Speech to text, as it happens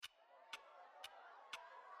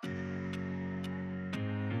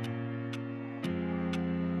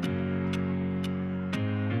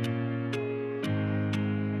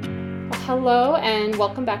Hello and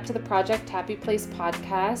welcome back to the Project Happy Place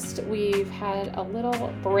podcast. We've had a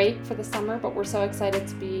little break for the summer, but we're so excited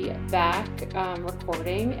to be back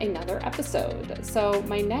recording another episode. So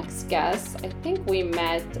my next guest, I think we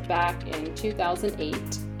met back in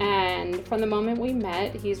 2008, and from the moment we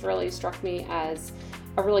met, he's really struck me as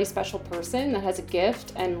a really special person that has a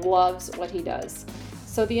gift and loves what he does.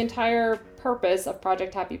 So the entire purpose of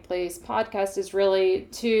Project Happy Place podcast is really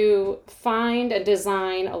to find and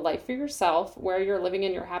design a life for yourself where you're living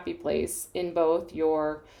in your happy place in both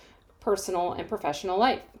your personal and professional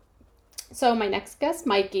life. So my next guest,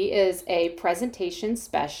 Mikey, is a presentation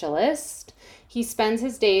specialist. He spends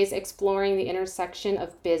his days exploring the intersection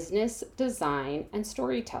of business, design, and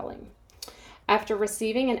storytelling. After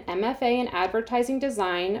receiving an MFA in advertising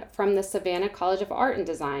design from the Savannah College of Art and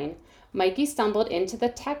Design, Mikey stumbled into the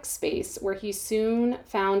tech space where he soon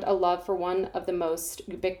found a love for one of the most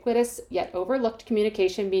ubiquitous yet overlooked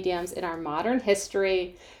communication mediums in our modern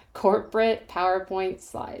history, corporate PowerPoint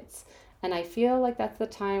slides. And I feel like that's the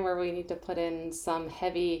time where we need to put in some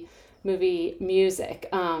heavy movie music.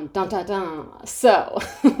 Dun dun dun. So,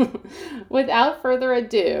 without further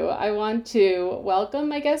ado, I want to welcome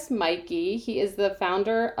my guest Mikey. He is the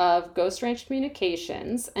founder of Ghost Ranch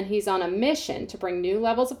Communications, and he's on a mission to bring new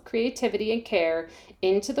levels of creativity and care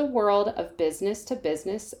into the world of business to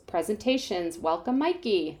business presentations. Welcome,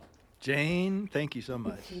 Mikey. Jane, thank you so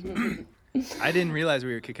much. I didn't realize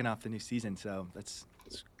we were kicking off the new season, so that's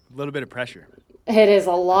a little bit of pressure. It is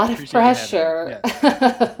a lot of pressure.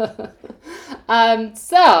 Yeah.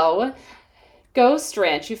 So, Ghost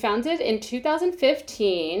Ranch, you founded in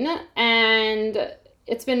 2015, and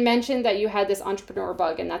it's been mentioned that you had this entrepreneur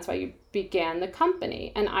bug, and that's why you began the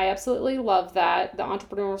company. And I absolutely love that. The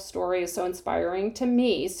entrepreneurial story is so inspiring to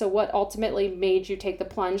me. So what ultimately made you take the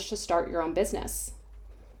plunge to start your own business?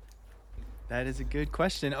 That is a good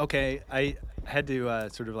question. Okay, I had to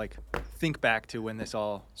think back to when this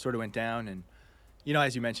all sort of went down. And, you know,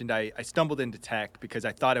 as you mentioned, I stumbled into tech because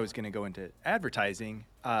I thought I was going to go into advertising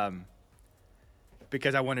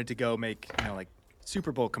because I wanted to go make, like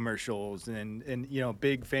Super Bowl commercials and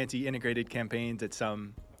big fancy integrated campaigns at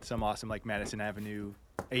some awesome like Madison Avenue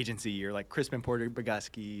agency or like Crispin Porter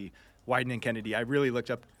Bogusky, Wyden and Kennedy. I really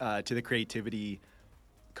looked up to the creativity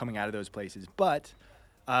coming out of those places. But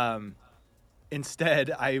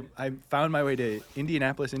instead, I found my way to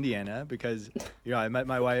Indianapolis, Indiana, because I met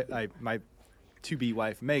my wife, my to-be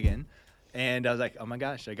wife Megan, and I was like, oh my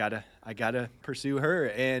gosh, I gotta pursue her.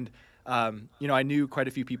 And I knew quite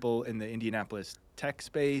a few people in the Indianapolis tech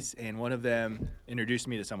space, and one of them introduced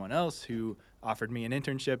me to someone else who offered me an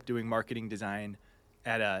internship doing marketing design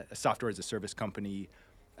at a software as a service company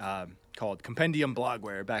called Compendium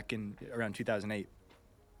Blogware back in around 2008,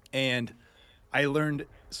 and I learned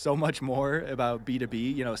so much more about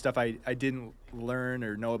B2B, stuff I didn't learn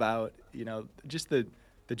or know about, just the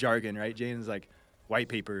jargon, right? Jane's like white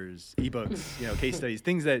papers, ebooks, case studies,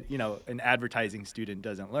 things that, an advertising student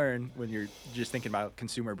doesn't learn when you're just thinking about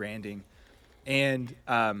consumer branding. And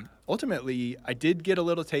ultimately, I did get a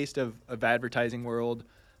little taste of advertising world.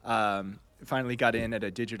 Finally got in at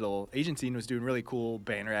a digital agency and was doing really cool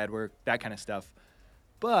banner ad work, that kind of stuff.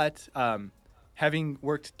 But having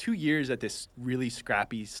worked 2 years at this really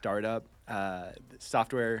scrappy startup,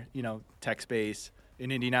 software, tech space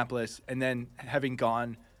in Indianapolis, and then having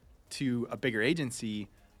gone to a bigger agency,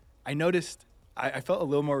 I noticed I felt a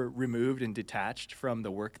little more removed and detached from the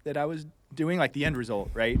work that I was doing, like the end result,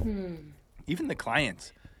 right? Even the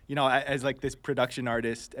clients, as like this production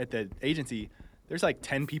artist at the agency, there's like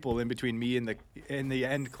 10 people in between me and the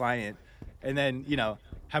end client. And then,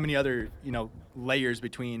 how many other, layers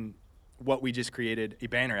between what we just created, a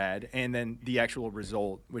banner ad, and then the actual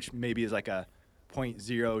result, which maybe is like a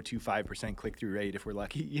 0.025% click-through rate if we're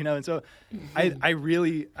lucky, And so I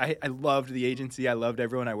loved the agency. I loved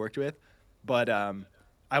everyone I worked with, but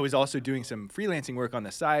I was also doing some freelancing work on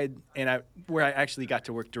the side, and where I actually got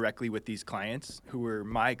to work directly with these clients who were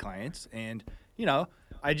my clients. And,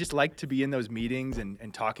 I just liked to be in those meetings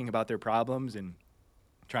and talking about their problems and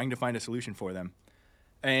trying to find a solution for them.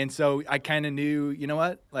 And so I kind of knew,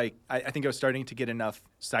 I think I was starting to get enough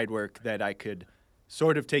side work that I could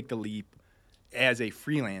sort of take the leap as a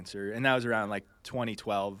freelancer. And that was around like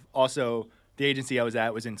 2012. Also, the agency I was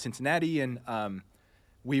at was in Cincinnati, and I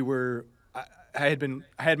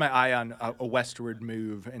had my eye on a westward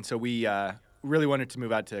move. And so we really wanted to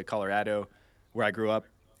move out to Colorado, where I grew up.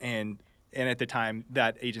 And at the time,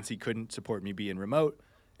 that agency couldn't support me being remote.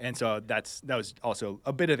 And so that was also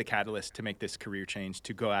a bit of the catalyst to make this career change,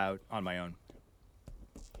 to go out on my own.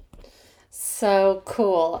 So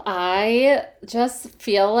cool. I just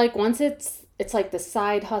feel like once it's like the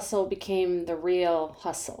side hustle became the real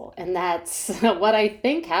hustle. And that's what I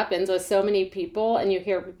think happens with so many people. And you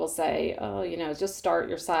hear people say, oh, just start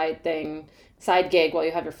your side thing, side gig while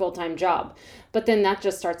you have your full time job. But then that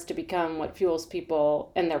just starts to become what fuels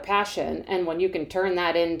people and their passion. And when you can turn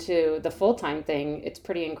that into the full time thing, it's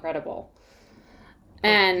pretty incredible. Oh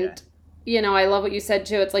yeah. And, I love what you said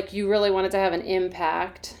too. It's like you really wanted to have an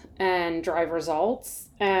impact and drive results.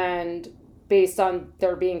 And based on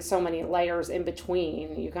there being so many layers in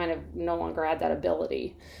between, you kind of no longer had that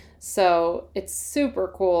ability. So it's super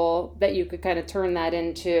cool that you could kind of turn that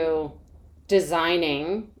into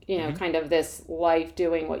designing, Hmm. kind of this life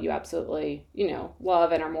doing what you absolutely,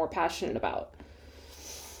 love and are more passionate about.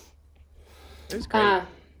 It was great. Uh,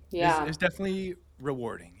 It yeah. was definitely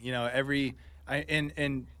rewarding.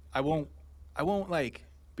 And I won't like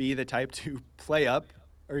be the type to play up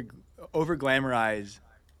or over glamorize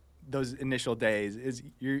those initial days. Is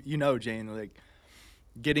Jane, like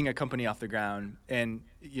getting a company off the ground, and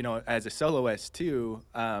as a soloist too,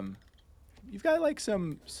 you've got like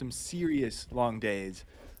some serious long days,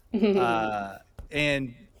 uh,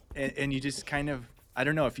 and, and you just kind of, I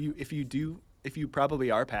don't know, if you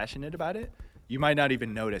probably are passionate about it, you might not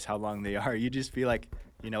even notice how long they are. You just feel like,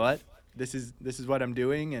 you know what, this is what I'm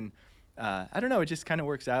doing, and I don't know, it just kind of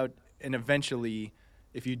works out. And eventually,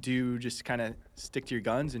 if you do just kind of stick to your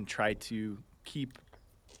guns and try to keep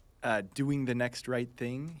doing the next right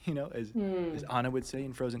thing, as Hmm. Anna would say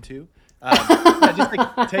in Frozen 2. Yeah, just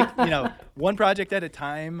like take, one project at a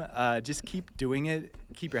time. Just keep doing it.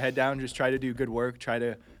 Keep your head down. Just try to do good work. Try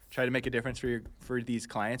to make a difference for these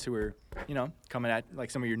clients who are, coming at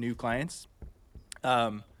like some of your new clients.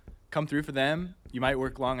 Come through for them. You might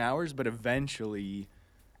work long hours, but eventually,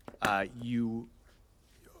 you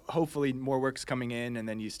hopefully more work's coming in, and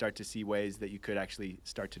then you start to see ways that you could actually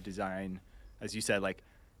start to design, as you said, like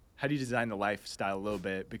how do you design the lifestyle a little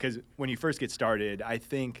bit? Because when you first get started, I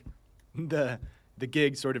think the the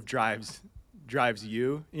gig sort of drives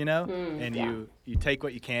you, and Yeah. you take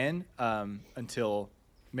what you can, until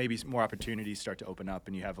maybe more opportunities start to open up,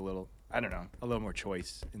 and you have a little, I don't know, a little more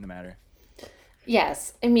choice in the matter.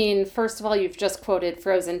 Yes. I mean, first of all, you've just quoted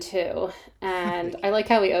Frozen 2. And Thank I like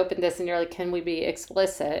how we opened this and you're like, can we be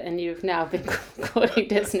explicit? And you've now been quoting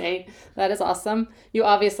Disney. That is awesome. You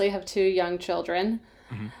obviously have two young children.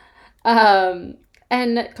 you. Hmm. Um,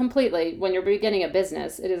 and completely, when you're beginning a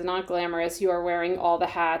business, it is not glamorous. You are wearing all the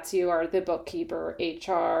hats. You are the bookkeeper,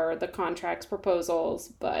 HR, the contracts, proposals,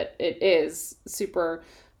 but it is super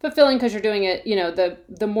fulfilling because you're doing it,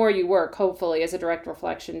 the more you work, hopefully, is a direct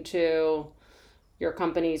reflection to your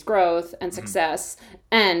company's growth and Hmm. success.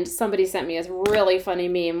 And somebody sent me a really funny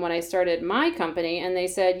meme when I started my company, and they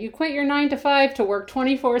said, you quit your 9 to 5 to work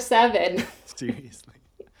 24/7. Seriously.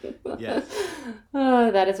 Yes.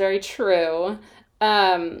 Oh, that is very true.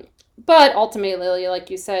 Um, but ultimately,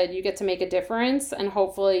 like you said, you get to make a difference, and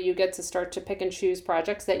hopefully, you get to start to pick and choose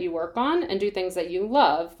projects that you work on and do things that you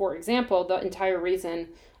love. For example, the entire reason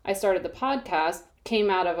I started the podcast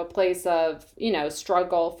came out of a place of,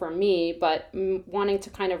 struggle for me, but wanting to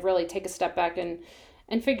kind of really take a step back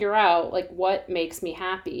and figure out like what makes me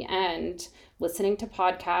happy, and listening to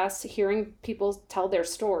podcasts, hearing people tell their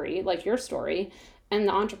story, like your story, and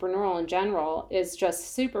the entrepreneurial in general is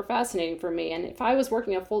just super fascinating for me. And if I was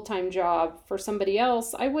working a full-time job for somebody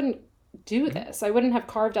else, I wouldn't do Hmm. this. I wouldn't have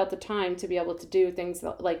carved out the time to be able to do things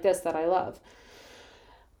like this that I love.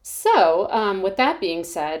 So, with that being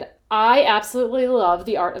said, I absolutely love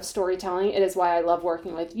the art of storytelling. It is why I love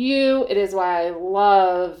working with you. It is why I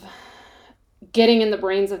love getting in the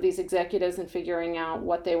brains of these executives and figuring out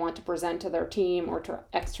what they want to present to their team or to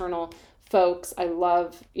external folks. I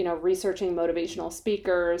love, researching motivational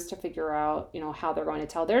speakers to figure out, how they're going to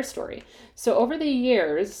tell their story. So over the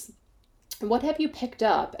years, what have you picked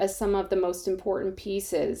up as some of the most important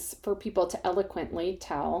pieces for people to eloquently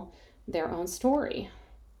tell their own story?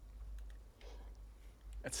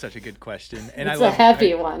 That's such a good question, and I It's a love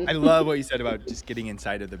heavy I one. love what you said about just getting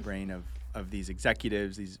inside of the brain of these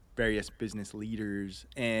executives, these various business leaders,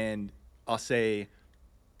 and I'll say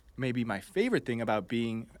maybe my favorite thing about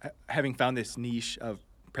having found this niche of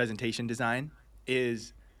presentation design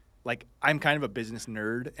is, like, I'm kind of a business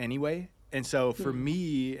nerd anyway, and so for Hmm.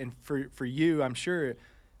 me and for you, I'm sure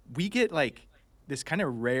we get like this kind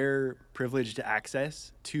of rare privileged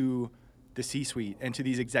access to the C-suite and to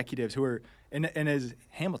these executives who are, and as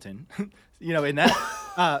Hamilton, in that,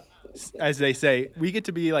 uh, as they say, we get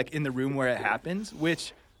to be like in the room where it happens,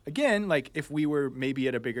 which again, like if we were maybe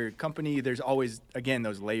at a bigger company, there's always again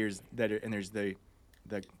those layers and there's the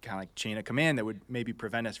kind of like chain of command that would maybe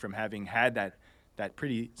prevent us from having had that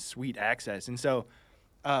pretty sweet access. And so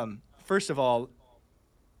First of all,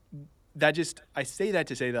 I say that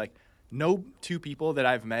to say that, like, no two people that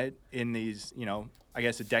I've met in these, I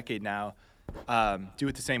guess a decade now, do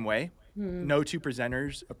it the same way. No two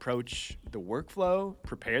presenters approach the workflow,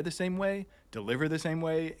 prepare the same way, deliver the same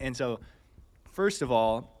way. And so, first of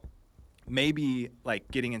all, maybe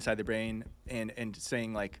like getting inside the brain and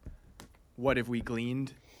saying like, what have we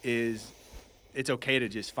gleaned is it's okay to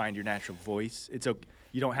just find your natural voice. It's okay.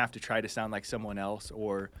 You don't have to try to sound like someone else,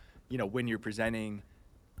 or, when you're presenting,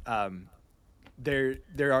 there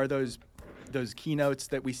are those keynotes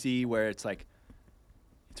that we see where it's like,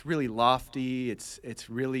 it's really lofty, it's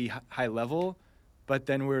really high level, but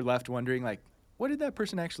then we're left wondering like, what did that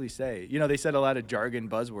person actually say? They said a lot of jargon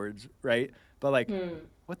buzzwords, right? But like,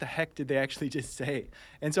 what the heck did they actually just say?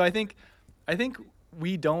 And so I think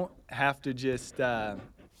we don't have to just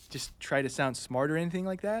try to sound smart or anything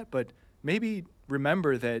like that, but maybe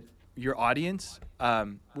remember that your audience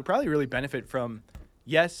would probably really benefit from,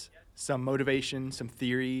 yes, some motivation, some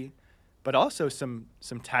theory, but also some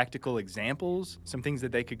tactical examples, some things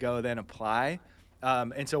that they could go then apply.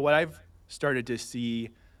 And so what I've started to see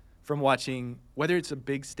from watching, whether it's a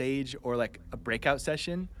big stage or like a breakout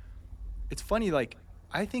session, it's funny, like,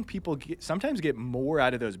 I think people sometimes get more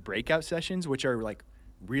out of those breakout sessions, which are like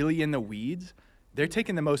really in the weeds. They're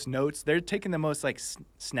taking the most notes. They're taking the most like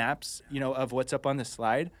snaps, of what's up on the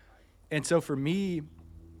slide. And so for me,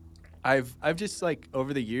 I've just like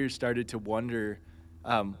over the years started to wonder,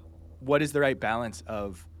 what is the right balance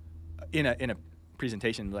of in a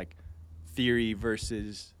presentation, like theory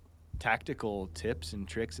versus tactical tips and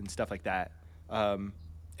tricks and stuff like that. And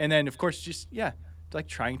then of course just like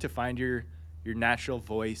trying to find your natural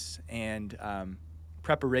voice, and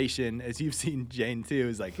preparation, as you've seen Jane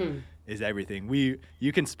too, is everything.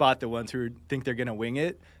 You can spot the ones who think they're gonna wing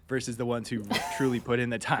it versus the ones who truly put in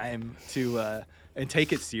the time to and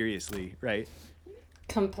take it seriously, right?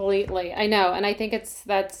 Completely. I know. And I think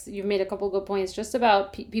you've made a couple good points just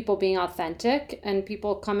about people being authentic and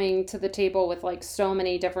people coming to the table with like so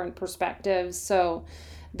many different perspectives. So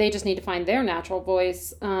they just need to find their natural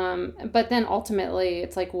voice. But then ultimately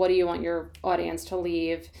it's like, what do you want your audience to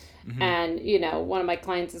leave? Mm-hmm. And, one of my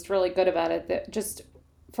clients is really good about it, that just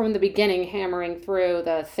from the beginning, hammering through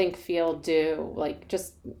the think, feel, do, like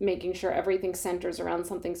just making sure everything centers around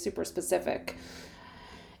something super specific.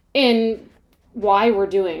 In why we're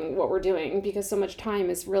doing what we're doing, because so much time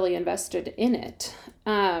is really invested in it.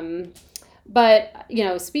 But,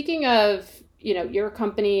 speaking of, your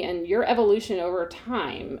company and your evolution over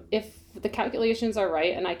time, if the calculations are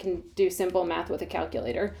right, and I can do simple math with a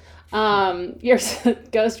calculator, your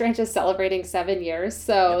Ghost Ranch is celebrating 7 years.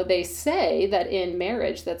 So yep. They say that in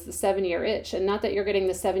marriage, that's the 7-year itch. And not that you're getting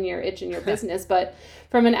the 7-year itch in your business, but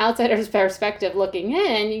from an outsider's perspective looking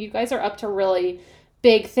in, you guys are up to really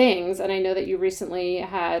big things. And I know that you recently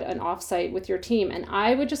had an offsite with your team, and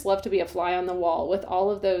I would just love to be a fly on the wall with all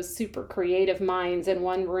of those super creative minds in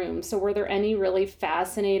one room. So were there any really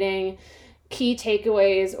fascinating key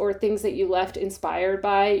takeaways or things that you left inspired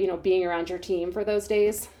by, being around your team for those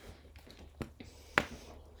days?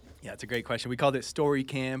 Yeah, it's a great question. We called it Story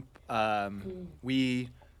Camp. I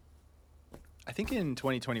think in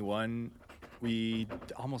 2021, we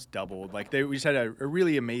almost doubled. Like we just had a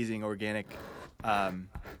really amazing organic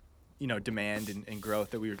demand and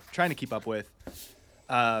growth that we were trying to keep up with.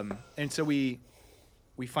 And so we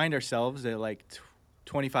find ourselves at like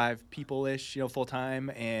 25 people-ish, full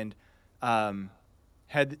time, and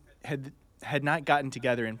had not gotten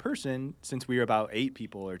together in person since we were about 8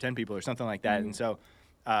 people or 10 people or something like that. Mm-hmm. And so,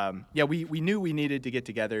 we knew we needed to get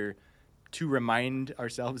together to remind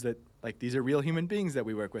ourselves that like these are real human beings that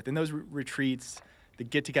we work with. And those retreats, the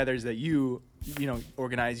get-togethers that you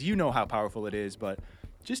organize, how powerful it is. But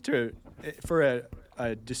just for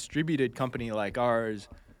a distributed company like ours,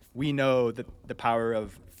 we know that the power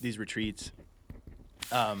of these retreats,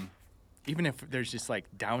 even if there's just like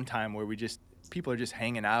downtime where people are just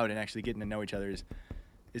hanging out and actually getting to know each other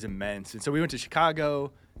is immense. And so we went to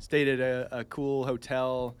Chicago, stayed at a cool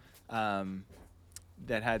hotel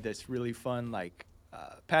that had this really fun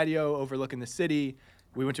patio overlooking the city.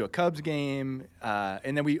 We went to a Cubs game,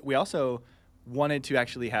 and then we also wanted to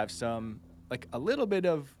actually have some, like a little bit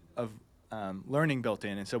of learning built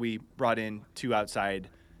in. And so we brought in 2 outside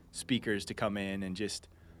speakers to come in, and just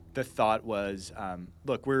the thought was,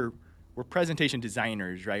 look, we're presentation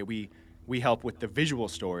designers, right? We help with the visual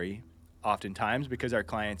story oftentimes because our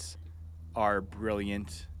clients are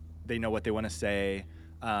brilliant. They know what they want to say.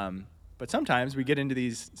 But sometimes we get into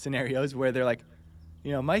these scenarios where they're like,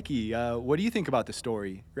 Mikey, what do you think about the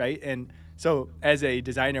story, right? And so as a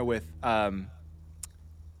designer with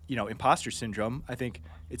imposter syndrome, I think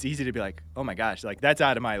it's easy to be like, oh my gosh, like that's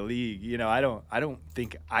out of my league. I don't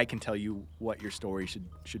think I can tell you what your story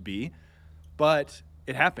should be, but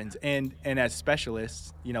it happens. And as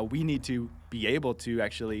specialists, we need to be able to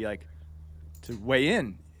actually like to weigh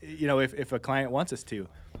in, if a client wants us to.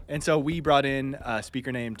 And so we brought in a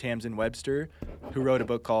speaker named Tamsin Webster, who wrote a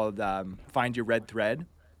book called Find Your Red Thread,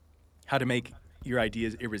 How to Make Your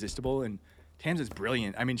Ideas Irresistible. And Tamsin's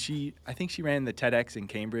brilliant. I mean, I think she ran the TEDx in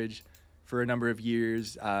Cambridge for a number of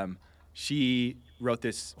years. She wrote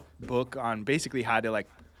this book on basically how to like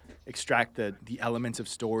extract the elements of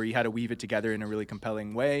story, how to weave it together in a really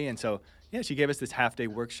compelling way. And so, yeah, she gave us this half-day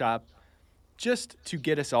workshop just to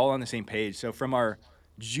get us all on the same page. So from our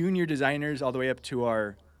junior designers all the way up to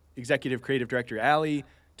our executive creative director, Allie,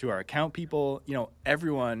 to our account people,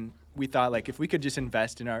 everyone, we thought like if we could just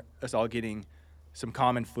invest in us all getting some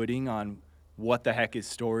common footing on what the heck is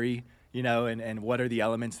story, and what are the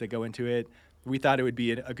elements that go into it, we thought it would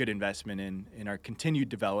be a good investment in our continued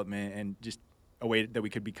development and just a way that we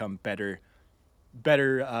could become better,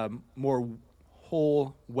 more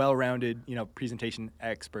whole, well-rounded, presentation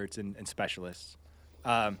experts and specialists.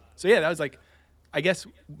 So yeah, that was like, I guess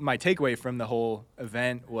my takeaway from the whole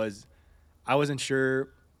event was I wasn't sure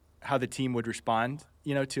how the team would respond,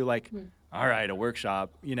 to like, all right, a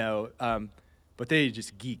workshop, but they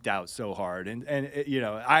just geeked out so hard. And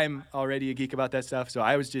I'm already a geek about that stuff. So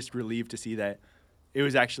I was just relieved to see that it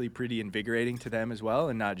was actually pretty invigorating to them as well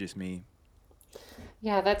and not just me.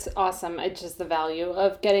 Yeah, that's awesome. It's just the value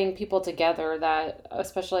of getting people together that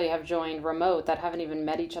especially have joined remote that haven't even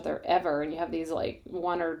met each other ever. And you have these like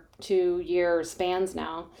 1 or 2 year spans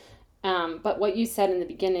now. But what you said in the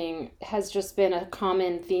beginning has just been a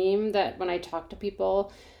common theme that when I talk to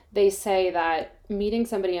people, they say that meeting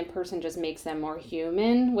somebody in person just makes them more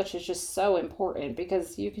human, which is just so important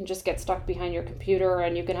because you can just get stuck behind your computer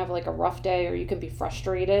and you can have like a rough day or you can be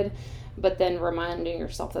frustrated, but then reminding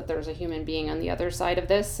yourself that there's a human being on the other side of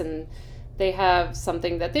this and they have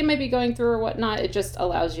something that they might be going through or whatnot. It just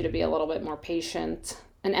allows you to be a little bit more patient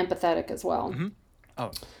and empathetic as well. Mm-hmm.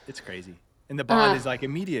 Oh, it's crazy. And the bond is like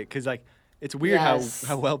immediate because like it's weird yes.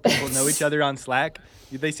 how well people know each other on Slack.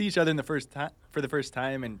 They see each other for the first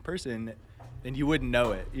time in person, and you wouldn't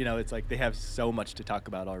know it. It's like they have so much to talk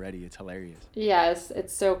about already. It's hilarious. Yes,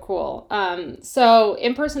 it's so cool. So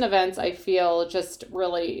in-person events, I feel just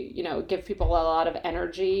really, give people a lot of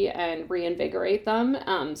energy and reinvigorate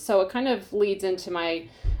them. So it kind of leads into my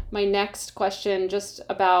next question, just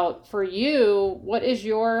about for you, what is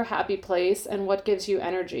your happy place and what gives you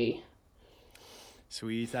energy?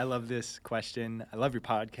 Sweet. I love this question. I love your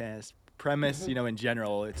podcast premise. In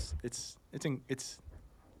general, it's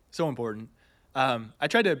so important. I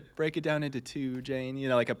tried to break it down into two, Jane.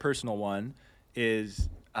 Like a personal one is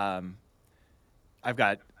I've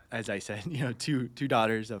got, as I said, two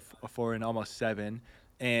daughters of 4 and almost 7,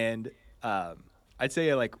 and I'd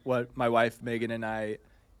say like what my wife Megan and I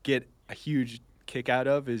get a huge kick out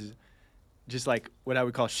of is just like what I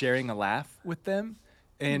would call sharing a laugh with them.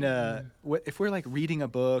 And if we're like reading a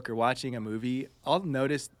book or watching a movie, I'll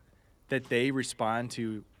notice that they respond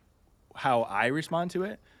to how I respond to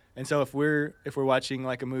it. And so if we're watching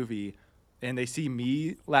like a movie and they see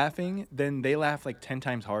me laughing, then they laugh like 10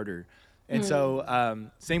 times harder. And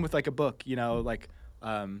so same with like a book, like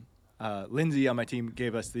Lindsay on my team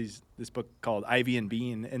gave us this book called Ivy and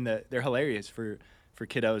Bean, and they're hilarious for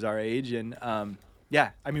kiddos our age. And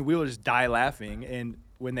yeah, I mean, we will just die laughing, and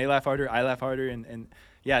when they laugh harder, I laugh harder, and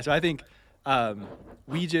yeah. So I think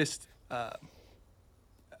we just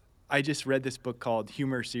I just read this book called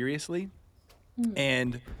Humor Seriously,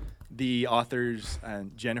 and the authors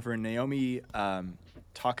Jennifer and Naomi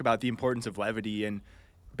talk about the importance of levity, and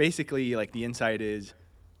basically like the insight is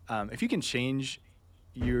if you can change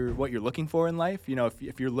what you're looking for in life,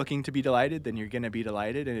 if you're looking to be delighted, then you're going to be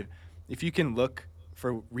delighted, and if you can look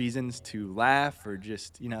for reasons to laugh or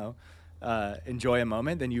just enjoy a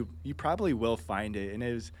moment, then you probably will find it.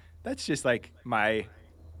 And that's just like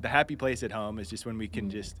the happy place at home is just when we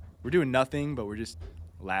can we're doing nothing, but we're just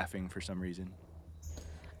laughing for some reason.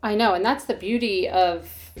 I know, and that's the beauty of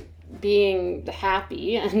being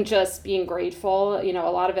happy and just being grateful. A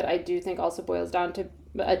lot of it I do think also boils down to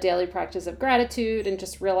a daily practice of gratitude and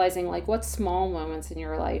just realizing like what small moments in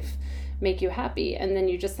your life make you happy. And then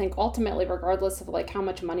you just think ultimately, regardless of like how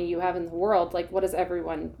much money you have in the world, like what does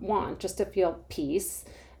everyone want? Just to feel peace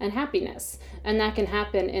and happiness. And that can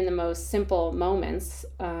happen in the most simple moments.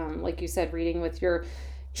 Like you said, reading with your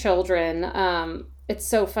children. It's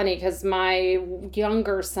so funny because my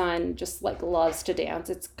younger son just like loves to dance.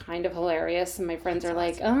 It's kind of hilarious. And my friends are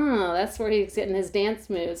like, oh, that's where he's getting his dance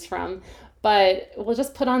moves from. But we'll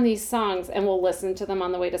just put on these songs and we'll listen to them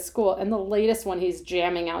on the way to school. And the latest one he's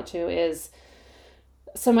jamming out to is,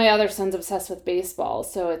 so my other son's obsessed with baseball,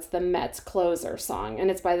 so it's the Mets Closer song,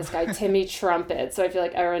 and it's by this guy Timmy Trumpet. So I feel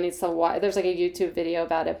like everyone needs to watch. There's like a YouTube video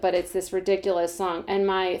about it, but it's this ridiculous song. And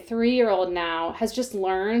my 3-year-old now has just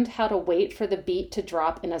learned how to wait for the beat to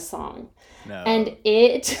drop in a song. No. And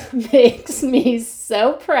it makes me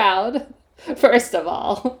so proud, first of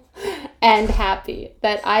all, and happy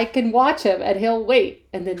that I can watch him and he'll wait,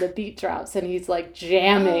 and then the beat drops and he's like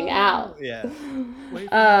jamming out. Yeah.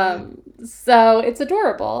 So it's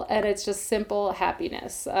adorable, and it's just simple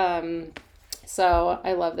happiness. So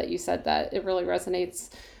I love that you said that. It really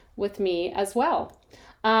resonates with me as well.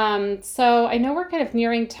 So I know we're kind of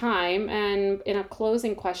nearing time, and in a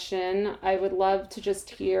closing question, I would love to just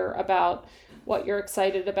hear about what you're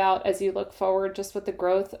excited about as you look forward, just with the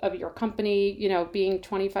growth of your company. You know, being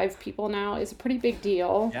 25 people now is a pretty big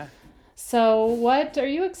deal. Yeah. So what are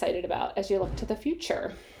you excited about as you look to the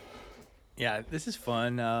future? Yeah, this is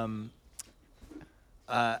fun.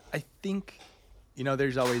 I think,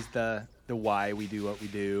 there's always the why we do what we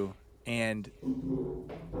do, and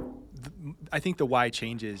I think the why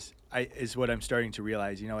changes. Is what I'm starting to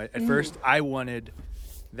realize. At first I wanted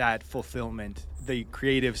that fulfillment, the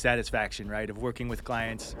creative satisfaction, right, of working with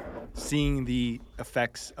clients, seeing the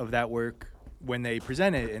effects of that work when they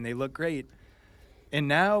present it and they look great. And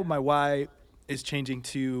now my why is changing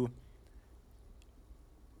to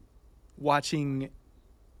watching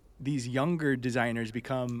these younger designers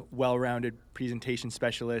become well-rounded presentation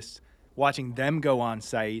specialists, watching them go on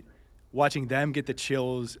site, watching them get the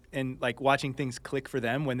chills, and like watching things click for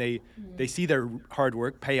them when they see their hard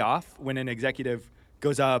work pay off, when an executive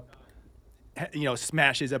goes up,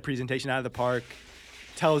 smashes a presentation out of the park,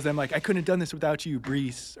 tells them like, I couldn't have done this without you,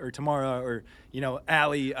 Brees, or Tamara, or,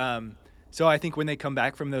 Allie. So I think when they come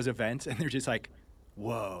back from those events and they're just like,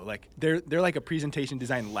 whoa, like they're like a presentation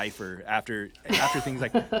design lifer after things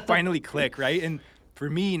like finally click, right? And for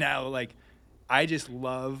me now, like, I just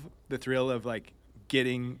love the thrill of like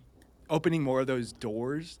opening more of those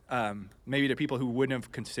doors, maybe to people who wouldn't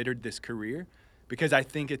have considered this career, because I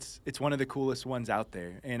think it's one of the coolest ones out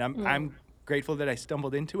there. And I'm grateful that I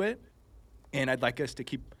stumbled into it, and I'd like us to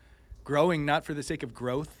keep growing, not for the sake of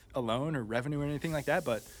growth alone or revenue or anything like that,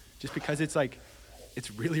 but just because it's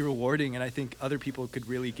really rewarding, and I think other people could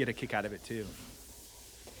really get a kick out of it too.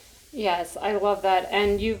 Yes, I love that.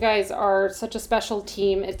 And you guys are such a special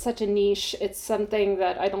team. It's such a niche. It's something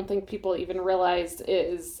that I don't think people even realize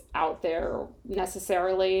is out there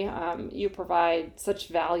necessarily. You provide such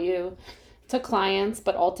value to clients,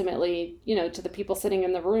 but ultimately, to the people sitting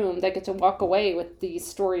in the room that get to walk away with these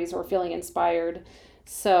stories or feeling inspired.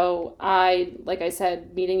 So like I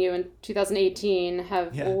said, meeting you in 2018,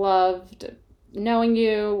 have loved knowing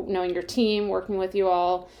you, knowing your team, working with you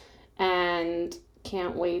all, and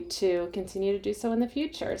can't wait to continue to do so in the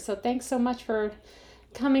future. So thanks so much for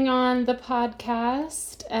coming on the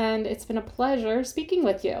podcast, and it's been a pleasure speaking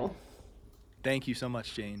with you. Thank you so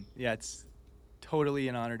much, Jane. Yeah, it's totally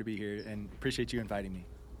an honor to be here, and appreciate you inviting me.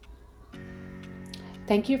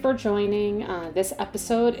 Thank you for joining this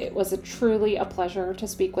episode. It was truly a pleasure to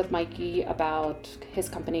speak with Mikey about his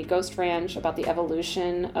company Ghost Ranch, about the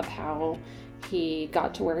evolution of how he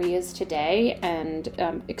got to where he is today, and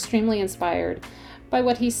extremely inspired by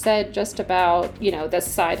what he said just about, this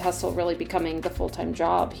side hustle really becoming the full-time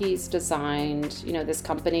job. He's designed, this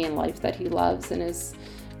company and life that he loves and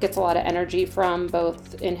gets a lot of energy from,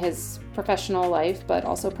 both in his professional life, but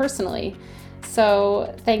also personally.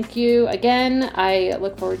 So thank you again. I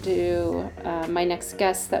look forward to my next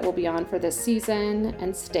guest that will be on for this season,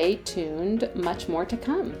 and stay tuned. Much more to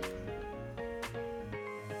come.